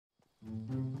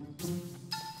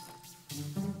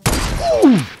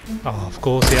Oh, of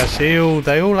course he has shield.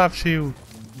 They all have shield.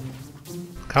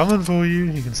 Coming for you.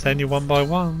 You can stand you one by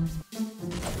one.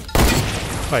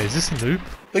 Wait, is this a noob?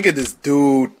 Look at this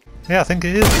dude. Yeah, I think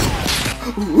it is.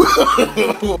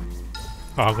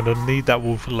 Oh, I'm gonna need that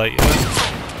wall for later.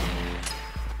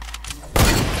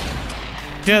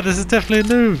 Yeah, this is definitely a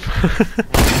noob.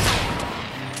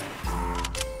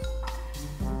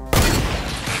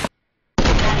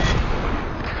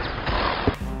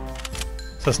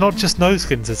 So it's not just no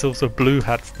skins, it's also blue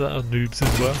hats that are noobs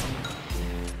as well.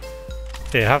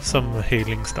 Yeah, have some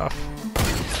healing stuff.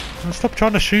 Oh, stop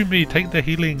trying to shoot me, take the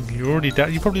healing. You're already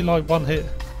down. You probably like one hit.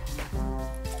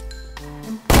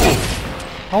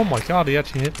 Oh my god, he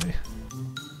actually hit me.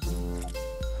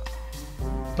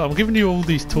 So I'm giving you all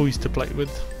these toys to play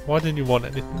with. Why didn't you want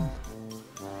anything?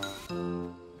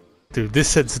 Dude, this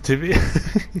sensitivity.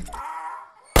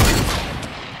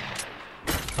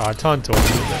 Alright, time to open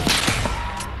it.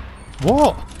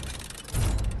 What?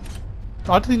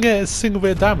 I didn't get a single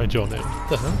bit of damage on him. What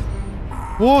the hell?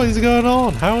 What is going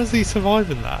on? How is he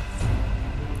surviving that?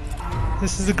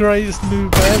 This is the greatest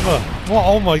noob ever. What?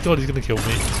 Oh my god, he's gonna kill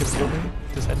me. He's gonna kill me.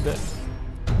 Just end it.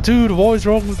 Dude, what is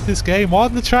wrong with this game? Why are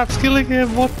the traps killing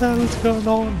him? What the hell is going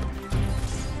on?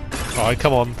 Alright,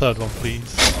 come on, third one,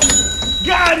 please.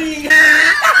 Got him!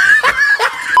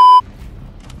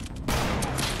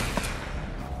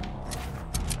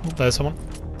 Oh, there's someone.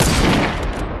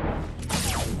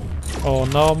 Oh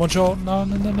no, Mojo, no,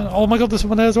 no, no, no. Oh my god, there's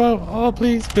someone there as well. Oh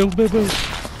please, build, build, build.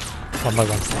 Oh my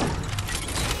god.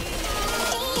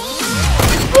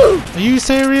 Are you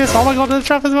serious? Oh my god, there's a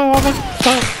trap as well. Oh my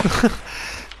god.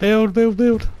 Build, build,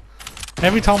 build.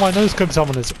 Every time I no-scope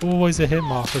someone, there's always a hit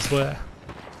mark, I swear.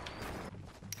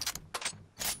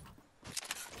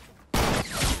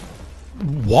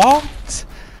 What?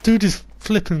 Dude is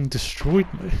flipping destroyed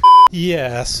me.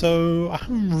 Yeah, so I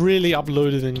haven't really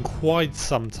uploaded in quite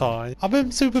some time. I've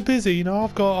been super busy, you know,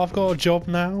 I've got a job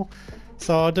now,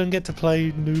 so I don't get to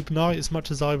play Noob Night as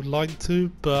much as I would like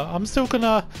to, but I'm still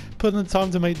gonna put in the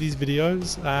time to make these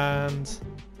videos, and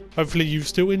hopefully you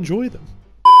still enjoy them.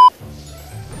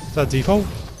 Is that default?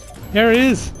 Here it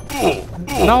is!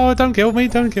 No, don't kill me,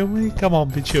 don't kill me. Come on,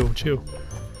 be chill, chill.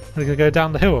 We're gonna go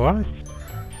down the hill, alright?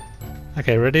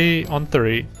 Okay, ready? On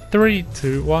 3. 3,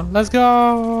 2, 1, let's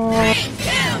go! 3, 2, 1.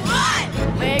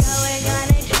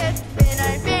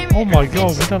 Oh my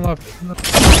god, we don't have a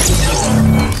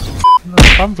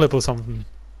front flip or something.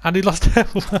 And he lost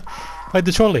health. Wait,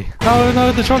 the trolley. No,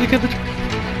 no, the trolley, get the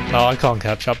trolley. No, I can't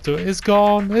catch up to it. It's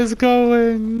gone. It's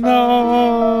going.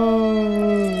 No.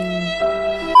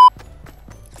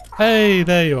 Hey,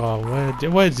 there you are.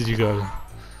 Where did you go?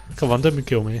 Come on, don't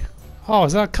kill me. Oh,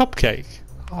 is that a cupcake?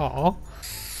 Oh.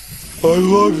 I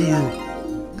love you.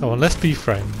 Come on, let's be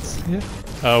friends. Yeah.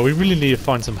 We really need to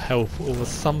find some health or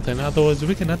something, otherwise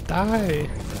we're gonna die.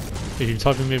 Are you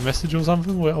typing me a message or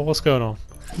something? What's going on?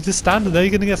 You just standing there,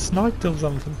 you're gonna get sniped or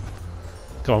something.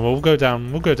 Come on, we'll go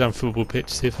down football pitch,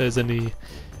 see if there's any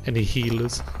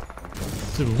healers.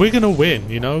 Dude, we're gonna win,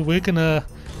 you know. We're gonna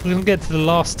get to the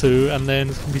last two, and then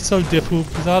it's gonna be so difficult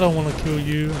because I don't want to kill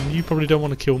you, and you probably don't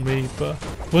want to kill me, but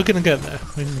we're gonna get there.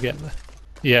 We're gonna get there.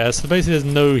 Yeah, so basically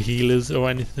there's no healers or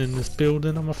anything in this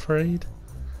building, I'm afraid.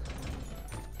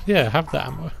 Yeah, have the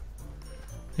ammo.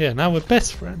 Yeah, now we're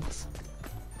best friends.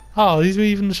 Oh, these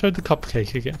even showed the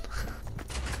cupcake again.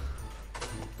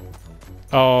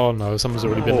 Oh no, someone's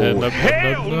already been there.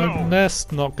 No,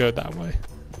 let's not go that way.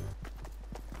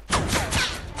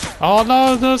 Oh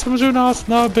no, no, someone's shooting us.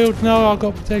 No, build, no, I've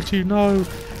got to protect you. No,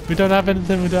 we don't have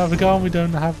anything. We don't have a gun. We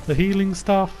don't have the healing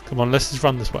stuff. Come on, let's just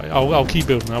run this way. I'll keep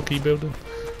building. I'll keep building.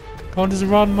 Come on, just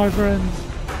run, my friend.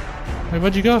 Wait,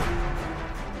 where'd you go?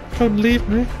 Don't leave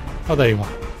me. Oh, there you are.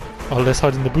 Oh, let's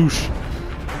hide in the bush.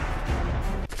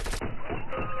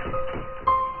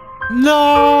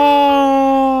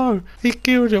 No! He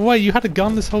killed it. Wait, you had a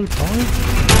gun this whole time?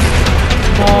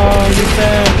 No, you're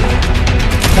dead.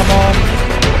 Come on.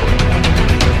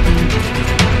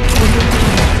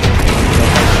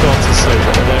 My shots are so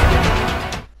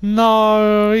bad.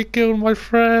 No, he killed my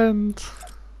friend.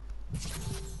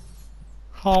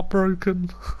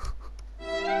 Heartbroken.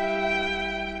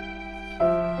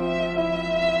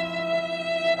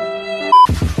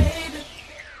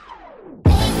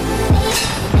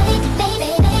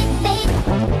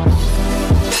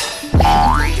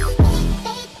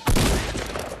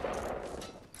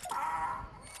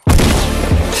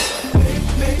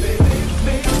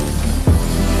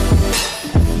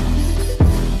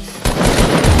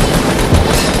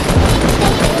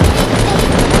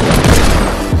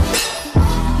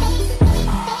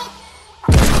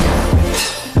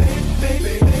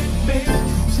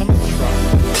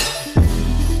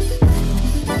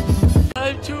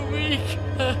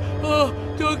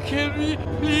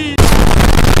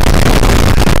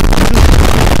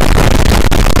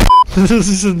 This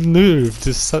is a noob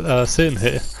just sitting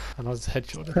here, and I just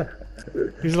headshot him.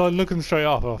 He's like looking straight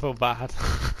up, and I feel bad.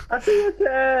 I see your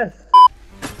chest!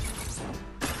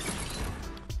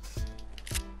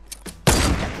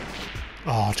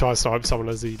 Oh, I try to snipe someone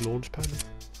as he launch pad.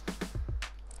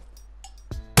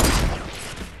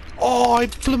 Oh, I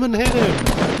bloomin' hit him!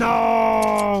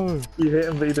 No! You hit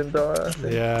him, but he didn't die. I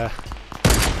think. Yeah.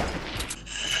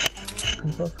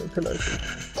 Oh!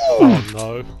 Oh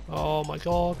no. Oh my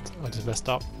god. I just messed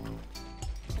up.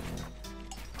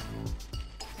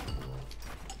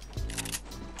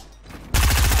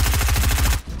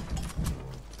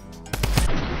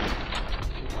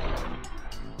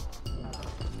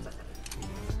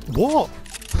 What?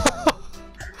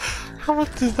 How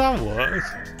much does that work?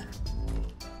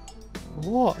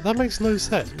 What? That makes no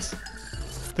sense.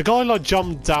 The guy like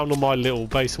jumped down on my little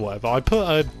base or whatever. I put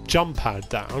a jump pad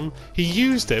down. He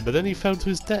used it, but then he fell to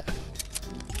his death.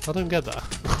 I don't get that.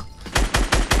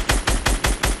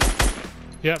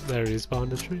 Yep, there he is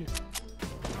behind the tree.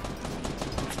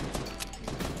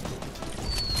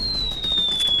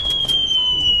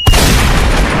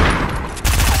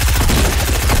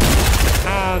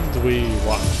 And we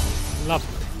won.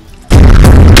 Lovely.